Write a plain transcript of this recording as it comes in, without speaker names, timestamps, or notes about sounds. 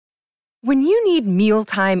When you need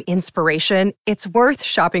mealtime inspiration, it's worth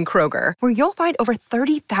shopping Kroger, where you'll find over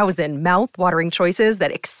 30,000 mouth-watering choices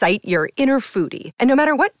that excite your inner foodie. And no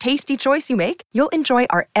matter what tasty choice you make, you'll enjoy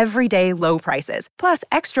our everyday low prices, plus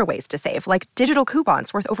extra ways to save, like digital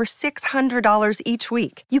coupons worth over $600 each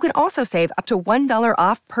week. You can also save up to $1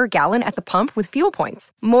 off per gallon at the pump with fuel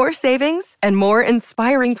points. More savings and more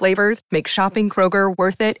inspiring flavors make shopping Kroger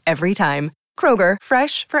worth it every time. Kroger,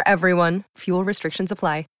 fresh for everyone. Fuel restrictions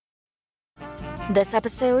apply. This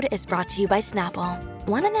episode is brought to you by Snapple.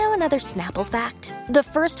 Want to know another Snapple fact? The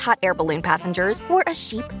first hot air balloon passengers were a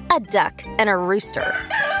sheep, a duck, and a rooster.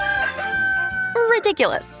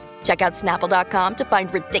 Ridiculous. Check out Snapple.com to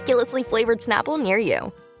find ridiculously flavored Snapple near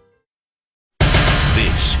you.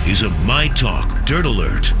 This is a My Talk Dirt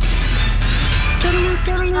Alert.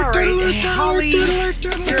 All right, Holly, you're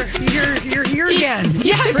here again.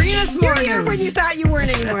 Yes, bringing us more you're here news. when you thought you weren't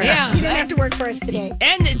anymore. Yeah. You didn't have to work for us today.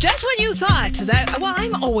 And just when you thought that, well,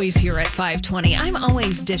 I'm always here at 5:20. I'm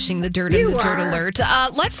always dishing the dirt in the dirt alert.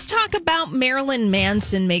 Let's talk about Marilyn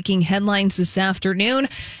Manson making headlines this afternoon.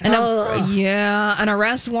 And an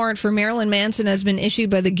arrest warrant for Marilyn Manson has been issued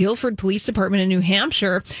by the Guilford Police Department in New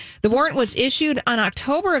Hampshire. The warrant was issued on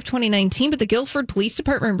October of 2019, but the Guilford Police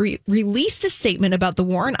Department released a statement about the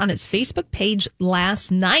warrant on its Facebook page last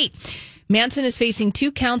night. Manson is facing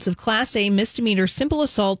 2 counts of Class A misdemeanor simple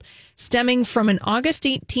assault stemming from an August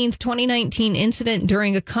 18th, 2019 incident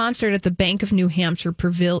during a concert at the Bank of New Hampshire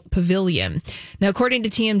Pavilion. Now, according to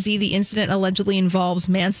TMZ, the incident allegedly involves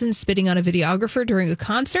Manson spitting on a videographer during a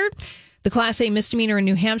concert. The Class A misdemeanor in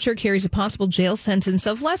New Hampshire carries a possible jail sentence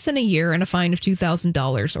of less than a year and a fine of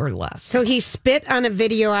 $2,000 or less. So he spit on a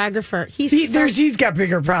videographer. He's got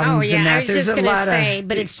bigger problems than that. I was just going to say,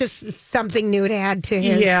 but it's just something new to add to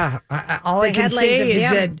his. Yeah, all I can say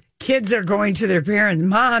is that kids are going to their parents,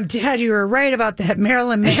 Mom, Dad, you were right about that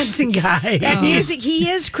Marilyn Manson guy. That music,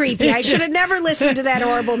 he is creepy. I should have never listened to that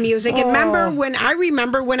horrible music. And remember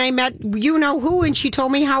when I met you know who, and she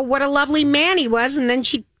told me what a lovely man he was, and then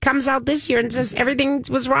she comes out this year and says everything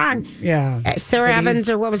was wrong. Yeah. Sarah Evans,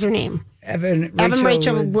 or what was her name? Evan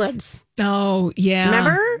Rachel Woods. Oh, yeah.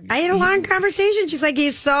 Remember? I had a long conversation. She's like,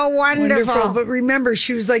 he's so wonderful. But remember,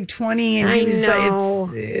 she was like 20 and he was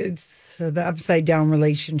like, it's the upside down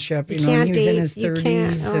relationship. You know, he was in his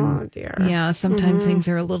 30s. Oh, dear. Yeah, sometimes things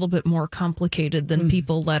are a little bit more complicated than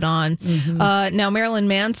people let on. Now, Marilyn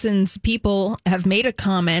Manson's people have made a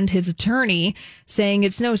comment, his attorney, saying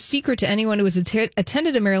it's no secret to anyone who has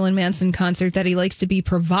attended a Marilyn Manson concert that he likes to be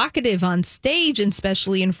provocative on stage, and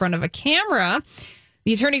especially in front of a camera.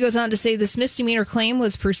 The attorney goes on to say this misdemeanor claim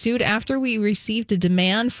was pursued after we received a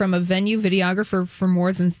demand from a venue videographer for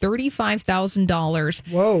more than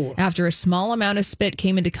 $35,000. Whoa. After a small amount of spit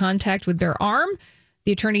came into contact with their arm.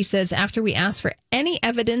 The attorney says after we asked for any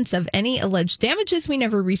evidence of any alleged damages, we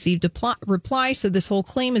never received a reply. So this whole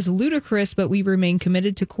claim is ludicrous, but we remain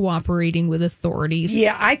committed to cooperating with authorities.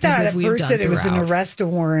 Yeah, I thought at first that it was an arrest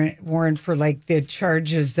warrant for like the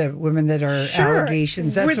charges that women that are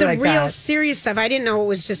allegations. That's what I thought. With the real serious stuff. I didn't know it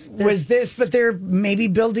was just this. But they're maybe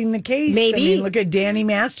building the case. Maybe. I mean, look at Danny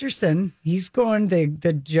Masterson. He's going,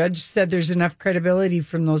 the judge said there's enough credibility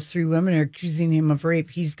from those 3 women accusing him of rape.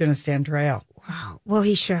 He's going to stand trial. Wow. Well,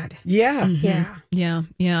 he should. Yeah.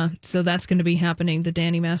 Yeah. So that's going to be happening, the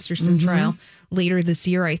Danny Masterson trial, later this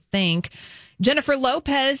year, I think. Jennifer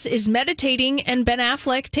Lopez is meditating, and Ben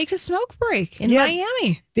Affleck takes a smoke break in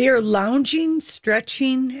Miami. They are lounging,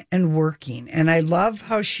 stretching, and working. And I love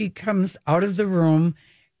how she comes out of the room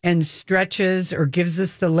and stretches or gives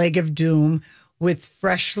us the leg of doom with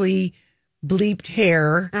freshly bleeped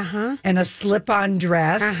hair and a slip-on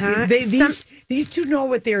dress. These two know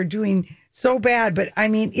what they're doing so bad, but I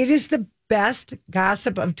mean, it is the best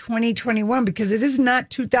gossip of 2021 because it is not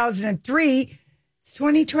 2003, it's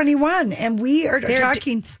 2021, and we are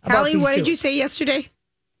talking about Holly, these what two. did you say yesterday?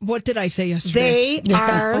 What did I say yesterday? They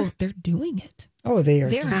are. Oh, they're doing it. Oh, they are.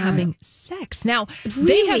 They're having sex. Now, Really?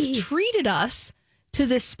 they have treated us to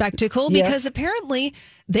this spectacle because apparently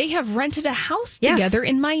they have rented a house together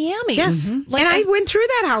in Miami. Yes. And I went through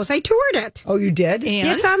that house. I toured it. Oh, you did? And?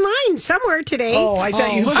 It's online somewhere today. Oh, I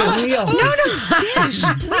thought you for real. No,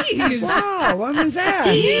 please. Wow, what was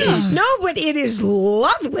that? No, but it is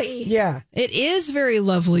lovely. Yeah. It is very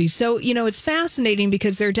lovely. So, it's fascinating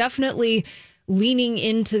because they're definitely leaning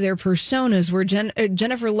into their personas, where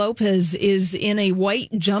Jennifer Lopez is in a white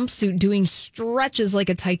jumpsuit doing stretches like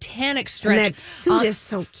a Titanic stretch. And that suit is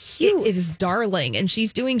so cute. It is darling. And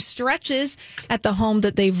she's doing stretches at the home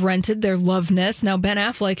that they've rented, their Love Nest. Now, Ben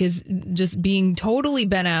Affleck is just being totally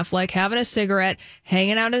Ben Affleck, having a cigarette,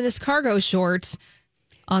 hanging out in his cargo shorts.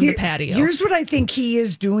 on the patio. Here's what I think he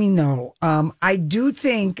is doing, though. I do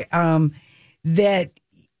think that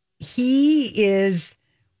he is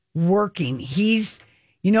working. He's,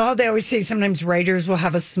 you know how they always say sometimes writers will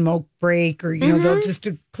have a smoke break or, you know, they'll just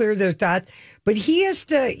to clear their thought. But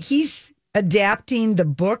he's adapting the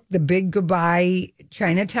book, The Big Goodbye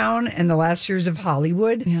Chinatown and the Last Years of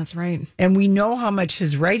Hollywood. Yeah, that's right. And we know how much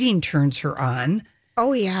his writing turns her on.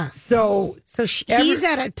 Oh, yeah. So he's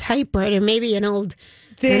at a typewriter, maybe an old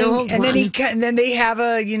thing, and one. then they have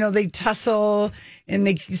they tussle and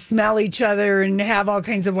they smell each other and have all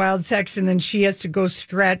kinds of wild sex, and then she has to go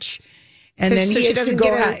stretch, and then he has to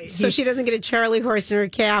go. So she doesn't get a Charlie horse in her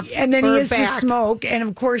calf, and then he has to smoke, and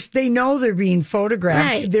of course they know they're being photographed.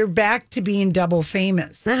 Right. They're back to being double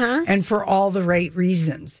famous, and for all the right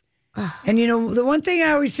reasons. And you know, the one thing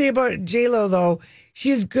I always say about J-Lo, though,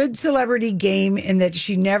 she has good celebrity game in that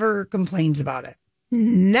she never complains about it.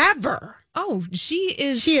 Never. Oh, she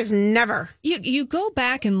is never. You go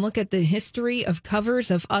back and look at the history of covers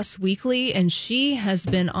of Us Weekly, and she has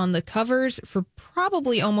been on the covers for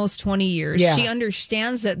probably almost 20 years. Yeah. She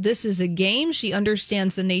understands that this is a game. She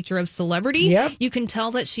understands the nature of celebrity. Yep. You can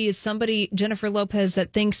tell that she is somebody, Jennifer Lopez,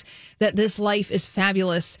 that thinks that this life is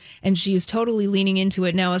fabulous, and she is totally leaning into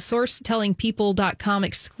it. Now, a source telling People.com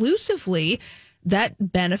exclusively that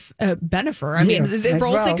Bennifer, I mean, they're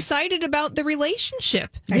both excited about the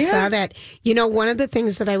relationship. I saw that. You know, one of the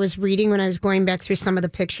things that I was reading when I was going back through some of the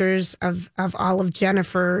pictures of all of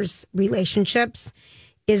Jennifer's relationships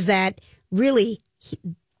is that really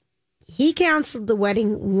he canceled the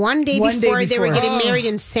wedding one day before they were getting married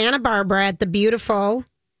in Santa Barbara at the beautiful,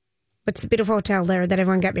 what's the beautiful hotel there that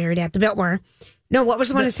everyone got married at? The Biltmore. No, what was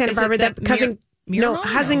the one in Santa Barbara that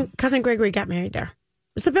cousin Gregory got married there?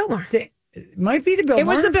 It was the Biltmore. It might be the Biltmore. It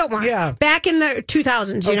was the Biltmore. Yeah. Back in the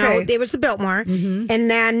 2000s, you know, it was the Biltmore. Mm-hmm. And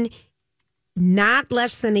then not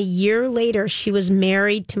less than a year later, she was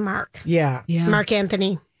married to Mark. Yeah. Mark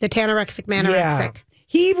Anthony, the Tanorexic Manorexic. Yeah.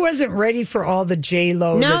 He wasn't ready for all the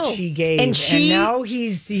J-Lo that she gave. And now he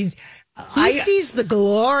sees the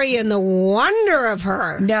glory and the wonder of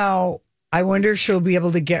her. Now, I wonder if she'll be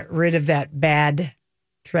able to get rid of that bad,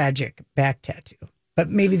 tragic back tattoo. But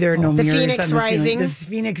maybe there are no mirrors Phoenix on the rising. ceiling. This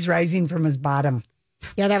Phoenix rising from his bottom.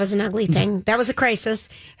 Yeah, that was an ugly thing. That was a crisis.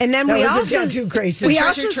 And then that we was also a tattoo crisis. We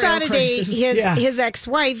also saw today his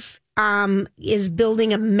ex-wife is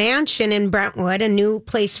building a mansion in Brentwood, a new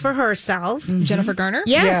place for herself. Mm-hmm. Jennifer Garner?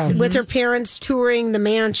 Yes, with her parents touring the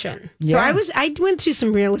mansion. Yeah. So I went through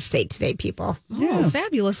some real estate today, people. Oh,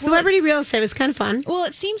 fabulous. Celebrity real estate was kind of fun. Well,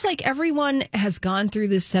 it seems like everyone has gone through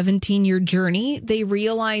this 17-year journey. They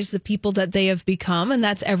realize the people that they have become, and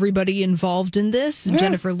that's everybody involved in this. Yeah.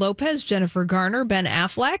 Jennifer Lopez, Jennifer Garner, Ben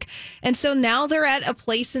Affleck. And so now they're at a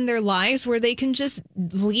place in their lives where they can just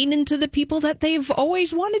lean into the people that they've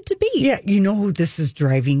always wanted to be. Yeah, you know who this is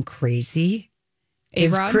driving crazy?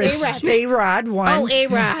 A-Rod? A-Rod, one. Oh,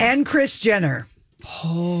 A-Rod. And Kris Jenner.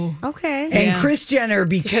 Oh, okay. And Kris Jenner,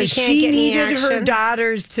 because she needed her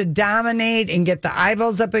daughters to dominate and get the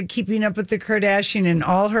eyeballs up at Keeping Up with the Kardashian and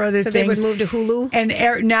all her other things. So they would move to Hulu?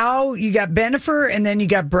 And now you got Bennifer, and then you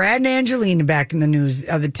got Brad and Angelina back in the news.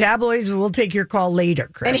 The tabloids will take your call later,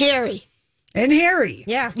 Chris. And Harry. And Harry.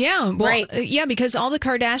 Yeah. Yeah. Well, right. Yeah, because all the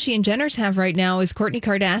Kardashian Jenners have right now is Kourtney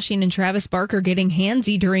Kardashian and Travis Barker getting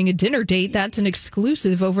handsy during a dinner date. That's an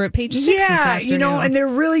exclusive over at Page 6 this afternoon. You know, and they're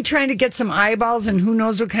really trying to get some eyeballs, and who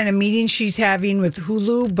knows what kind of meeting she's having with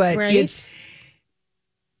Hulu, but it's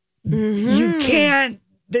you can't.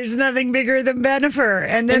 There's nothing bigger than Bennifer.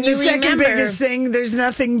 And then the second biggest thing, there's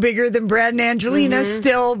nothing bigger than Brad and Angelina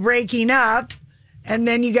still breaking up. And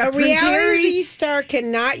then you got a Prince Harry. reality star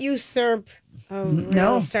cannot usurp a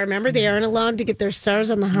reality star. Remember, they aren't allowed to get their stars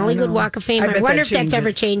on the Hollywood Walk of Fame. I wonder if that's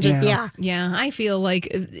ever changing. Yeah, I feel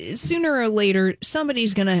like sooner or later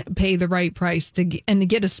somebody's going to pay the right price to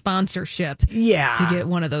get a sponsorship. Yeah, to get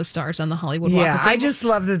one of those stars on the Hollywood Walk of Fame. I just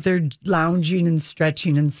love that they're lounging and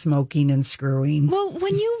stretching and smoking and screwing. Well,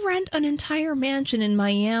 when you rent an entire mansion in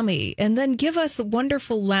Miami and then give us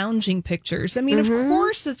wonderful lounging pictures, I mean, of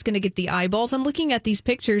course it's going to get the eyeballs. I'm looking at these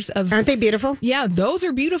pictures of... Aren't they beautiful? Yeah, those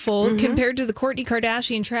are beautiful compared to the Kourtney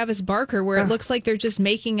Kardashian, Travis Barker, where it looks like they're just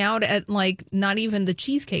making out at like not even the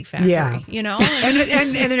Cheesecake Factory, you know?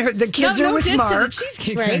 and the kids are with Mark. To the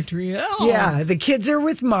Cheesecake Factory. Oh. Yeah, the kids are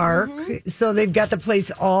with Mark, so they've got the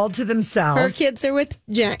place all to themselves. Her kids are with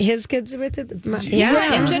his kids are with it.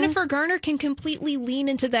 And Jennifer Garner can completely lean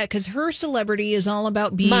into that because her celebrity is all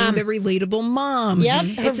about being the relatable mom. Yep,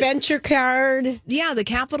 her venture card. Yeah, the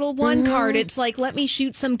Capital One card. It's like, let me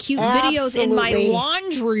shoot some cute videos in my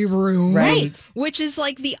laundry room. Right. Right. which is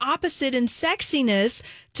like the opposite in sexiness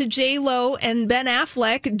to J-Lo and Ben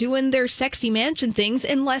Affleck doing their sexy mansion things,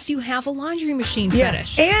 unless you have a laundry machine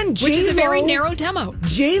fetish. And which is a very J-Lo- narrow demo.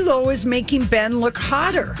 J-Lo is making Ben look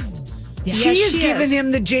hotter. Yeah. She Yes, is she giving is.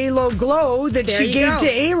 him the J-Lo glow that There she you gave go. to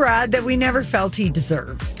A-Rod that we never felt he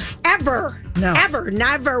deserved. Ever. No. Ever.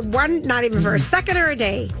 Never. One, not even for a second or a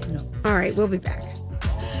day. No. All right, we'll be back.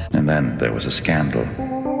 And then there was a scandal.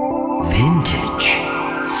 Vintage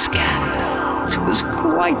scandal. It was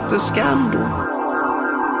quite the scandal.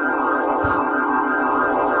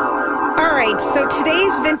 All right, so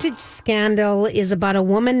today's vintage scandal is about a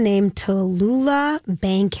woman named Tallulah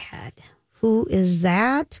Bankhead. Who is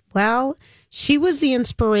that? Well, she was the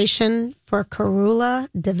inspiration for Cruella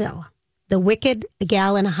de Vil, the wicked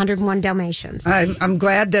gal in 101 Dalmatians. I'm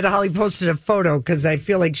glad that Holly posted a photo because I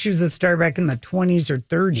feel like she was a star back in the 20s or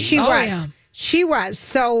 30s. She was. yeah. She was.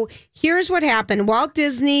 So here's what happened. Walt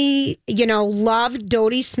Disney, loved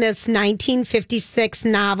Dodie Smith's 1956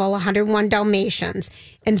 novel, 101 Dalmatians,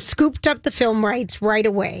 and scooped up the film rights right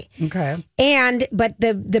away. Okay. But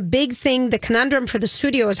the big thing, the conundrum for the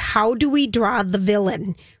studio is how do we draw the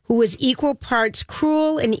villain who is equal parts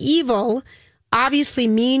cruel and evil, obviously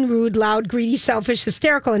mean, rude, loud, greedy, selfish,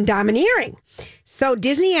 hysterical, and domineering. So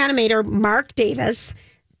Disney animator Mark Davis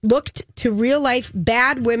looked to real life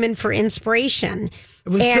bad women for inspiration.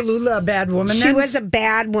 Was And Tallulah a bad woman she then? was a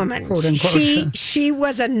bad woman. Quote, unquote. She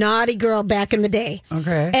was a naughty girl back in the day.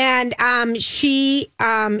 Okay. And she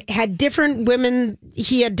had different women.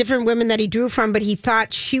 He had different women that he drew from, but he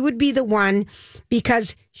thought she would be the one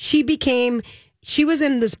because she was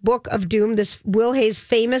in this book of doom, this Will Hayes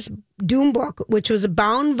famous doom book, which was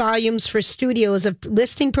bound volumes for studios of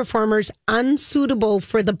listing performers unsuitable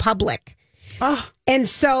for the public. Oh, And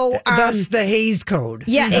so, thus the Hayes Code.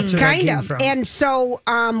 yeah, That's it where that kind came of. from. And so,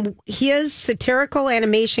 his satirical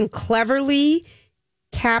animation cleverly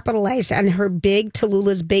capitalized on her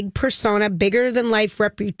Tallulah's big persona, bigger than life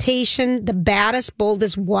reputation, the baddest,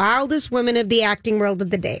 boldest, wildest woman of the acting world of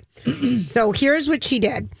the day. So here's what she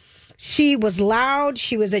did. She was loud.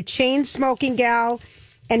 She was a chain smoking gal,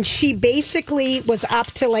 and she basically was up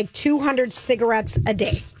to like 200 cigarettes a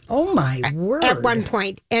day. Oh my word! At one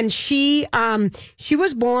point, and she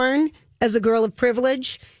was born as a girl of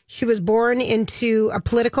privilege. She was born into a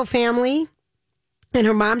political family, and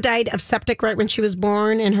her mom died of septic right when she was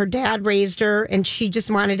born, and her dad raised her, and she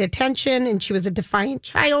just wanted attention, and she was a defiant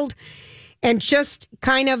child, and just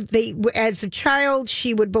kind of as a child,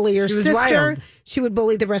 she would bully her was sister. wild. She would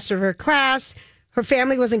bully the rest of her class. Her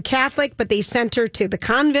family wasn't Catholic, but they sent her to the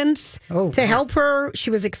convents to help her. She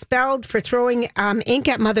was expelled for throwing ink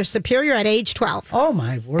at Mother Superior at age 12. Oh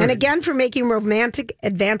my word! And again, for making romantic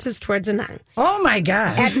advances towards a nun. Oh my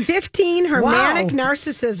God! At 15, her Wow. manic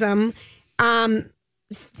narcissism,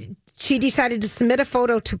 she decided to submit a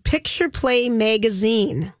photo to Picture Play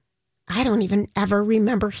magazine. I don't even ever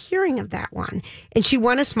remember hearing of that one. And she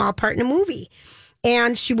won a small part in a movie.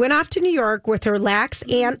 And she went off to New York with her lax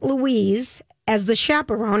Aunt Louise as the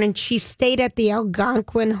chaperone, and she stayed at the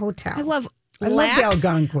Algonquin Hotel. I love love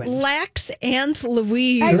Algonquin. Lax Aunt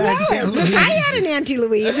Louise. I know. I had an Auntie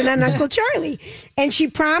Louise and an Uncle Charlie. And she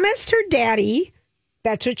promised her daddy,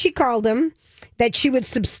 that's what she called him, that she would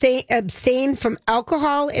abstain from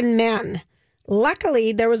alcohol and men.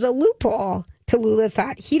 Luckily, there was a loophole, Tallulah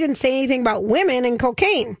thought. He didn't say anything about women and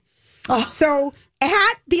cocaine. So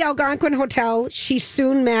at the Algonquin Hotel, she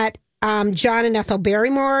soon met John and Ethel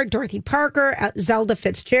Barrymore, Dorothy Parker, Zelda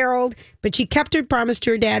Fitzgerald, but she kept her promise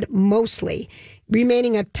to her dad mostly,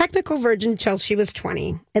 remaining a technical virgin till she was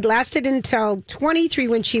 20. It lasted until 23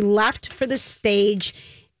 when she left for the stage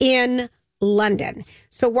in London.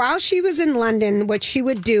 So while she was in London, what she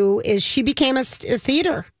would do is she became a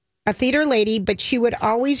theater lady, but she would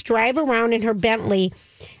always drive around in her Bentley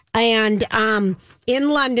and in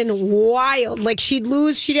London, wild. Like she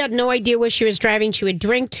had no idea where she was driving. She would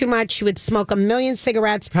drink too much. She would smoke a million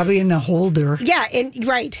cigarettes. Probably in a holder. Yeah, and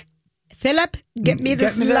right. Philip, get me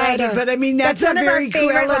this Get me the lighter. But I mean, that's a one of our very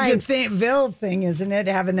favorite lines. Ville thing, isn't it?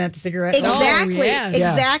 Having that cigarette. Exactly, yes.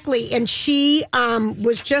 exactly. And she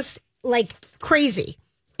was just like crazy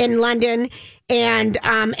in London. And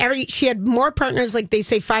she had more partners, like they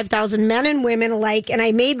say, 5,000 men and women alike. And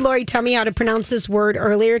I made Lori tell me how to pronounce this word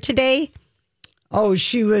earlier today. Oh,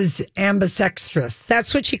 she was ambisextrous.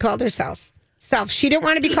 That's what she called herself. She didn't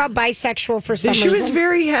want to be called bisexual for some She reason. was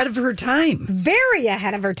very ahead of her time. Very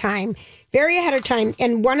ahead of her time. Very ahead of time.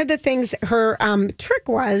 And one of the things her trick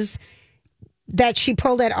was that she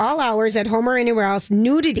pulled at all hours at home or anywhere else,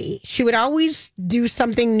 nudity. She would always do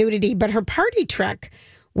something nudity, but her party trick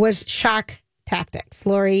was shock tactics,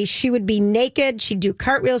 Lori. She would be naked. She'd do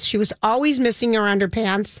cartwheels. She was always missing her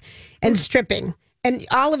underpants and stripping. And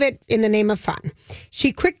all of it in the name of fun.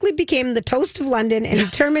 She quickly became the toast of London and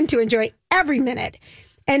determined to enjoy every minute.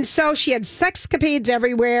 And so she had sexcapades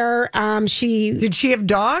everywhere. Did she have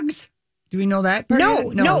dogs? Do we know that?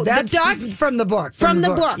 No. That's the dog from the book. From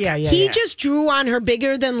the book. Yeah. He just drew on her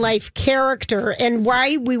bigger than life character. And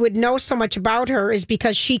why we would know so much about her is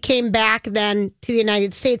because she came back then to the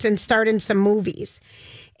United States and starred in some movies.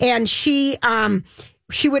 And she had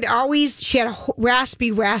a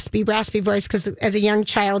raspy voice because as a young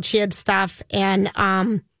child she had stuff and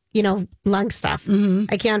lung stuff. Mm-hmm.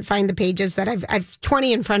 I can't find the pages that I've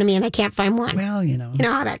 20 in front of me and I can't find one. Well, you know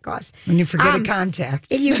how that goes. When you forget a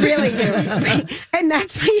contact. You really do. And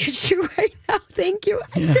that's my issue right now. Thank you.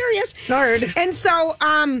 I'm serious. Lord. And so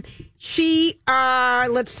she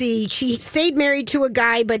stayed married to a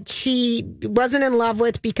guy, but she wasn't in love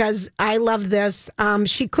with because I love this.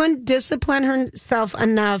 She couldn't discipline herself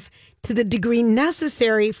enough to the degree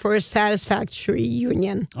necessary for a satisfactory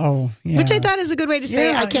union. Oh, yeah. Which I thought is a good way to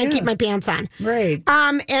say I can't keep my pants on. Right.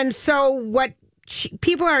 And so what she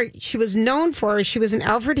was known for, she was in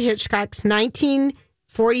Alfred Hitchcock's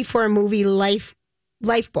 1944 movie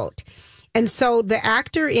Lifeboat. And so the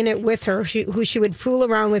actor in it with her, who she would fool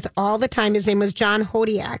around with all the time, his name was John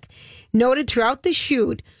Hodiak, noted throughout the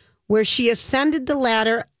shoot where she ascended the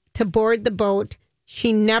ladder to board the boat,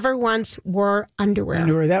 she never once wore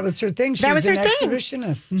underwear. That was her thing. She was an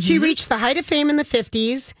exhibitionist. Mm-hmm. She reached the height of fame in the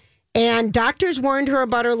 50s, and doctors warned her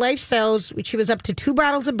about her lifestyles. She was up to 2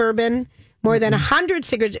 bottles of bourbon, more than 100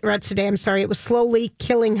 cigarettes a day. I'm sorry, it was slowly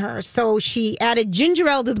killing her. So she added ginger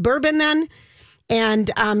ale to the bourbon then, and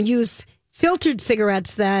used filtered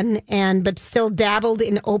cigarettes then, but still dabbled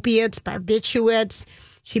in opiates, barbiturates.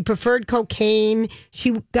 She preferred cocaine.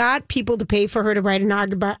 She got people to pay for her to write an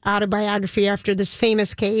autobiography after this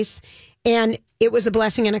famous case. And it was a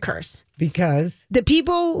blessing and a curse. Because? The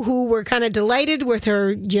people who were kind of delighted with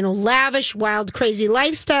her, lavish, wild, crazy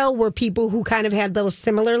lifestyle were people who kind of had those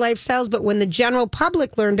similar lifestyles. But when the general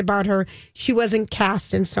public learned about her, she wasn't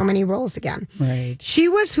cast in so many roles again. Right. She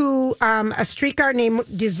was who A Streetcar Named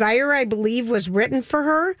Desire, I believe, was written for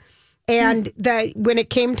her. And when it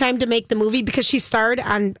came time to make the movie, because she starred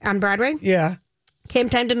on Broadway, came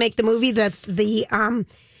time to make the movie, the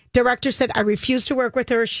director said, I refuse to work with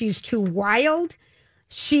her. She's too wild.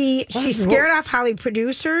 She scared off Hollywood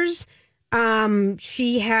producers.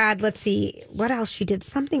 She had, let's see, what else she did?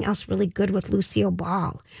 Something else really good with Lucille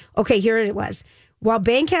Ball. Okay, here it was. While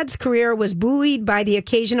Bankhead's career was buoyed by the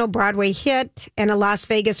occasional Broadway hit and a Las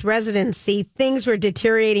Vegas residency, things were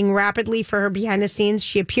deteriorating rapidly for her behind the scenes.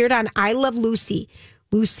 She appeared on I Love Lucy.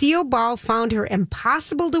 Lucille Ball found her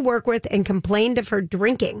impossible to work with and complained of her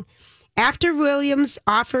drinking. After Williams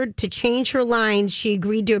offered to change her lines, she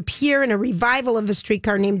agreed to appear in a revival of A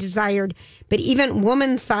Streetcar Named Desire. But even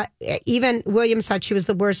Williams thought she was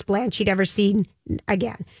the worst Blanche she'd ever seen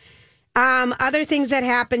again. Other things that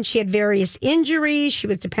happened, she had various injuries. She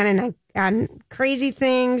was dependent on crazy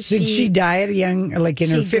things. Did she die at a young, like in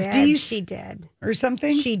her 50s? She did. Or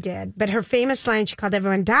something? She did. But her famous line, she called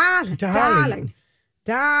everyone darling.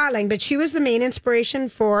 But she was the main inspiration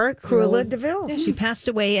for Cruella de Vil. Yeah, she passed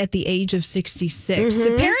away at the age of 66.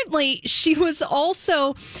 Mm-hmm. Apparently, she was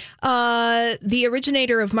also the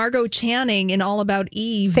originator of Margot Channing in All About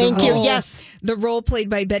Eve. Thank you. Yes. The role played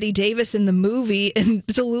by Bette Davis in the movie. And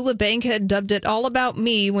Tallulah Bankhead dubbed it All About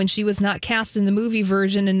Me when she was not cast in the movie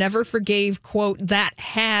version and never forgave, quote, that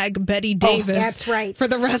hag Bette Davis that's right. for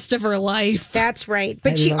the rest of her life. That's right.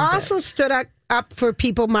 But she also stood up for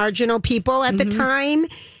marginal people at the time.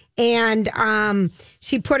 And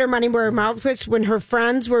she put her money where her mouth was. When her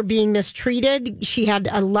friends were being mistreated, she had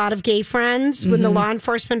a lot of gay friends. When the law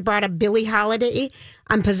enforcement brought up Billie Holiday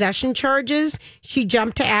on possession charges, she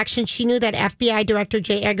jumped to action. She knew that FBI Director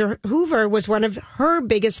J. Edgar Hoover was one of her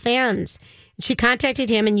biggest fans. She contacted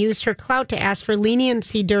him and used her clout to ask for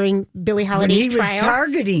leniency during Billie Holiday's trial. He was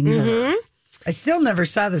targeting her. I still never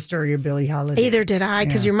saw the story of Billie Holiday. Either did I,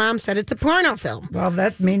 because your mom said it's a porno film. Well,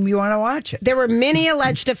 that made me want to watch it. There were many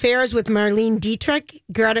alleged affairs with Marlene Dietrich,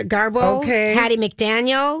 Greta Garbo, Hattie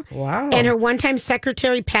McDaniel, and her one-time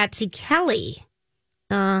secretary, Patsy Kelly.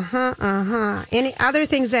 Any other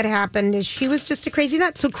things that happened is she was just a crazy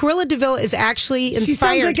nut. So Cruella de Vil is actually inspired. She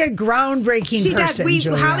sounds like a groundbreaking person. She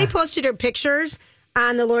does. Holly posted her pictures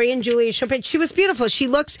on the Lori and Julia show page. She was beautiful. She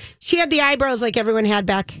had the eyebrows like everyone had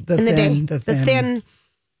back in the day.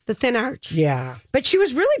 The thin arch. Yeah. But she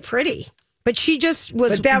was really pretty. But she just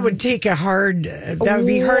was. But that would take that would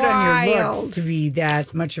be hard on your looks to be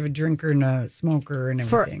that much of a drinker and a smoker and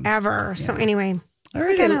everything. Forever. Yeah. So anyway. All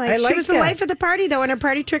right, Kinda I like she was the that. life of the party, though, and her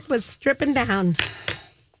party trick was stripping down.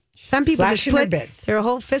 Some people Flashing her just put bits. their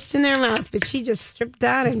whole fist in their mouth, but she just stripped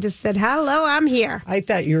down and just said, "Hello, I'm here." I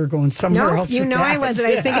thought you were going somewhere No, else. you with know that. I wasn't.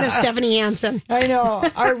 I was thinking of Stephanie Hansen. I know.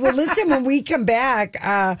 All right, well, listen, when we come back,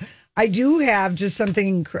 I do have just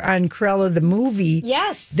something on Cruella the movie.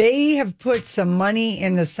 Yes. They have put some money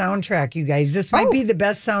in the soundtrack, you guys. This might be the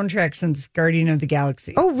best soundtrack since Guardian of the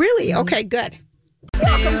Galaxy. Oh, really? Okay, good.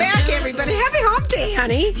 Welcome back, everybody. Happy Hump Day,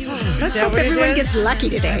 honey. Let's hope what it everyone is? gets lucky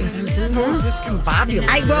today. Discombobulated.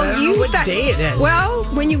 I don't know what thought- day it is. Well,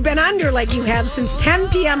 when you've been under like you have since 10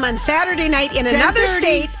 p.m. on Saturday night in another 10:30.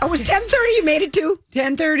 state. Oh, it was 10:30 you made it to?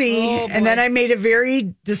 10:30, and then I made a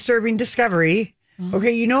very disturbing discovery.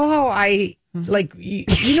 Okay, you know how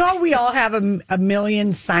you know how we all have a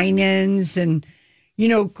million sign-ins and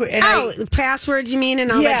Passwords, you mean,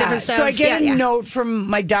 and all that different stuff? So I get Yeah. a note from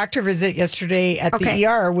my doctor visit yesterday at Okay. the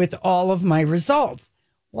ER with all of my results.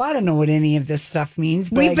 Well, I don't know what any of this stuff means,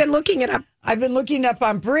 but We've been looking it up. I've been looking up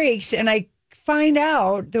on breaks, and I find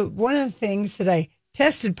out that one of the things that I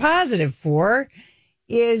tested positive for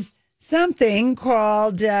is something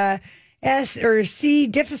called S or C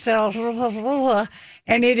difficile,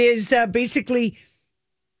 and it is basically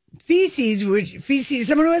feces.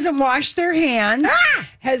 Someone who hasn't washed their hands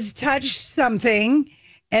has touched something,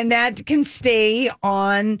 and that can stay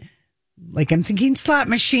on. Like I'm thinking slot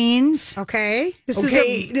machines. Okay. This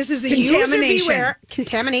Okay. is a user Contamination. beware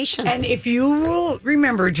contamination. And if you will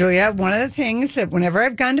remember, Julia, one of the things that whenever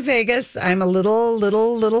I've gone to Vegas, I'm a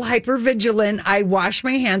little hyper vigilant. I wash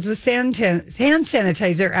my hands with hand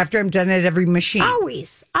sanitizer after I'm done at every machine.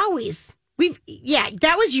 Always.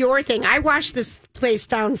 That was your thing. I washed this place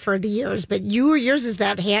down for the years, but yours is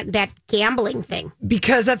that gambling thing.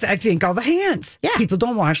 Because I think all the hands. Yeah. People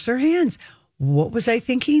don't wash their hands. What was I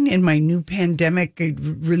thinking in my new pandemic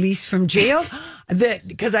release from jail? That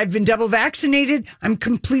because I've been double vaccinated, I'm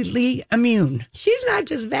completely immune. She's not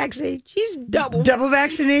just vaccinated; she's double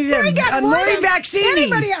Vaccinated. Lori got I'm more Lori than Vaccini.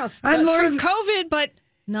 anybody else. I'm For Lori, COVID, but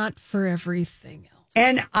not for everything else.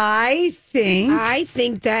 and I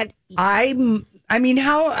think that I mean,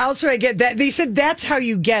 how else would I get that? They said that's how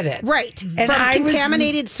you get it. right And from I was-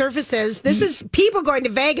 contaminated surfaces. This is people going to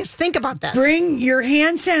Vegas. Think about this. Bring your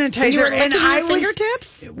hand sanitizer. And you were licking and I your was,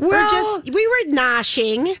 fingertips. well, we were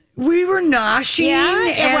noshing. we were noshing.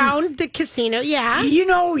 and, around the casino. Yeah. You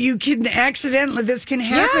know, you can accidentally, this can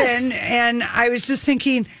happen. Yes. And I was just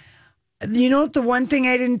thinking, you know, the one thing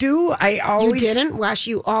I didn't do, You didn't wash.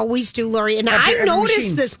 You always do, Lori. And After I every noticed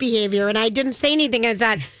machine. this behavior, and I didn't say anything. I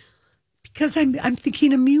thought, because I'm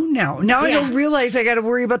thinking immune now. Now I Yeah. don't realize I got to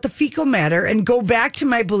worry about the fecal matter and go back to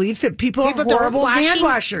my belief that people are don't horrible washing- hand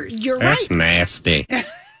washers. You're right. nasty.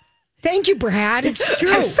 Thank you, Brad. It's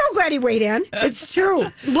true. I'm so glad he weighed in. It's true.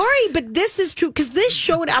 Lori, but this is true because this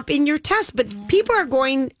showed up in your test, but people are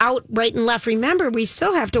going out right and left. Remember, we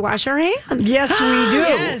still have to wash our hands. Yes, we do.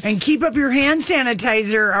 Yes. And keep up your hand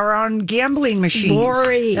sanitizer around gambling machines.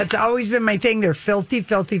 Lori. That's always been my thing. They're filthy,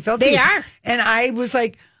 filthy, filthy. They are. And I was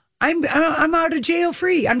like, I'm out of jail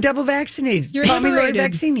free. I'm double vaccinated. You're Call me Lori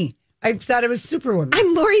liberated. Vaccini. I thought it was Superwoman.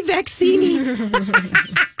 I'm Lori Vaccini.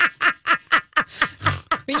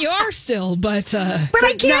 I mean, you are still, but But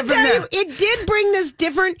I can't never tell you, know. it did bring this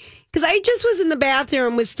different. Because I just was in the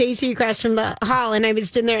bathroom with Stacy across from the hall, and I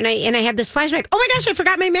was in there, and I had this flashback. Oh my gosh, I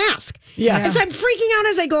forgot my mask. Yeah. And so I'm freaking out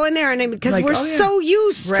as I go in there, and because Like, we're oh, yeah. so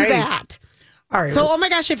used Right. to that. All right. So, oh my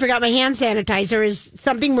gosh, I forgot my hand sanitizer is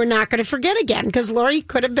something we're not going to forget again. Because Lori you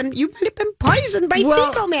might have been poisoned by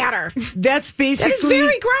fecal matter. that's basically. That is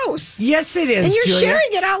very gross. Yes, it is. And you're Julia. sharing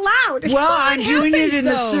it out loud. Well, I'm doing it in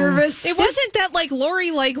the though. service. It wasn't that like Lori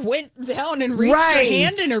went down and reached Right. her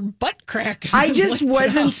hand in her butt crack. I just Licked it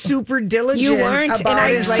wasn't out. super diligent. You weren't, about and I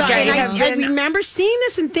it. saw, Like I and have I been. remember seeing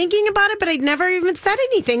this and thinking about it, but I never even said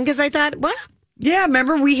anything because I thought, well, Yeah,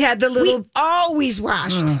 remember we had the little. we always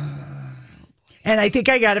washed. And I think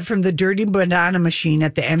I got it from the dirty banana machine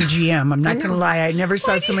at the MGM. I'm not going to lie. I never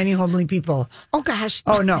saw so many homely people. Oh gosh,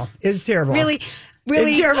 Oh, no. It's terrible. really.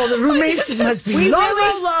 It's terrible. The roommates must be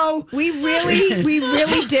low. We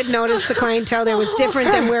really did notice the clientele there was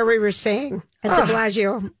different than where we were staying at the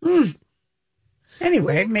Bellagio.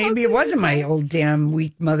 Anyway, maybe it wasn't my old damn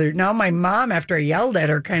weak mother. Now my mom, after I yelled at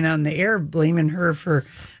her kind of on the air, blaming her for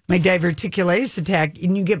my diverticulitis attack,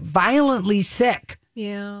 and you get violently sick.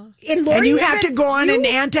 Yeah. And You have to go on an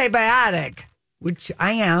antibiotic, which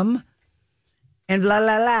I am. And la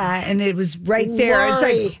la la, and it was right there. It's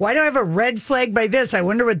Lori. like, why do I have a red flag by this? I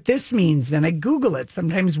wonder what this means. Then I Google it.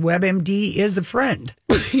 Sometimes WebMD is a friend.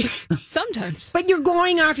 Sometimes. But you're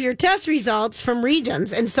going off your test results from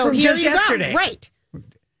regions, and so From here just you yesterday. go. Right.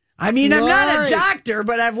 I mean, I'm not a Lord. doctor,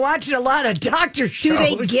 but I've watched a lot of doctor shows.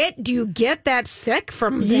 Do you get that sick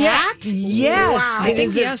from Yeah, that? yes. Wow. I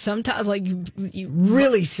think, sometimes, like, you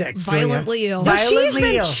Really sick. violently ill. No,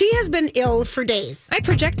 Violently ill. she has been ill for days. I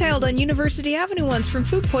projectiled on University Avenue once from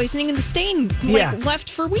food poisoning, and the stain left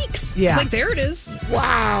for weeks. Yeah. It's like, there it is.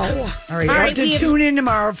 Wow. All right, you have to tune in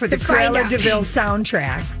tomorrow for the to find Cruella out. DeVille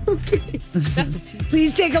soundtrack. That's a tease.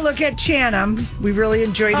 Please take a look at Chanham. We really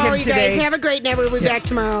enjoyed him You today. guys have a great night. We'll be back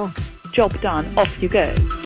tomorrow. Job done. Off you go.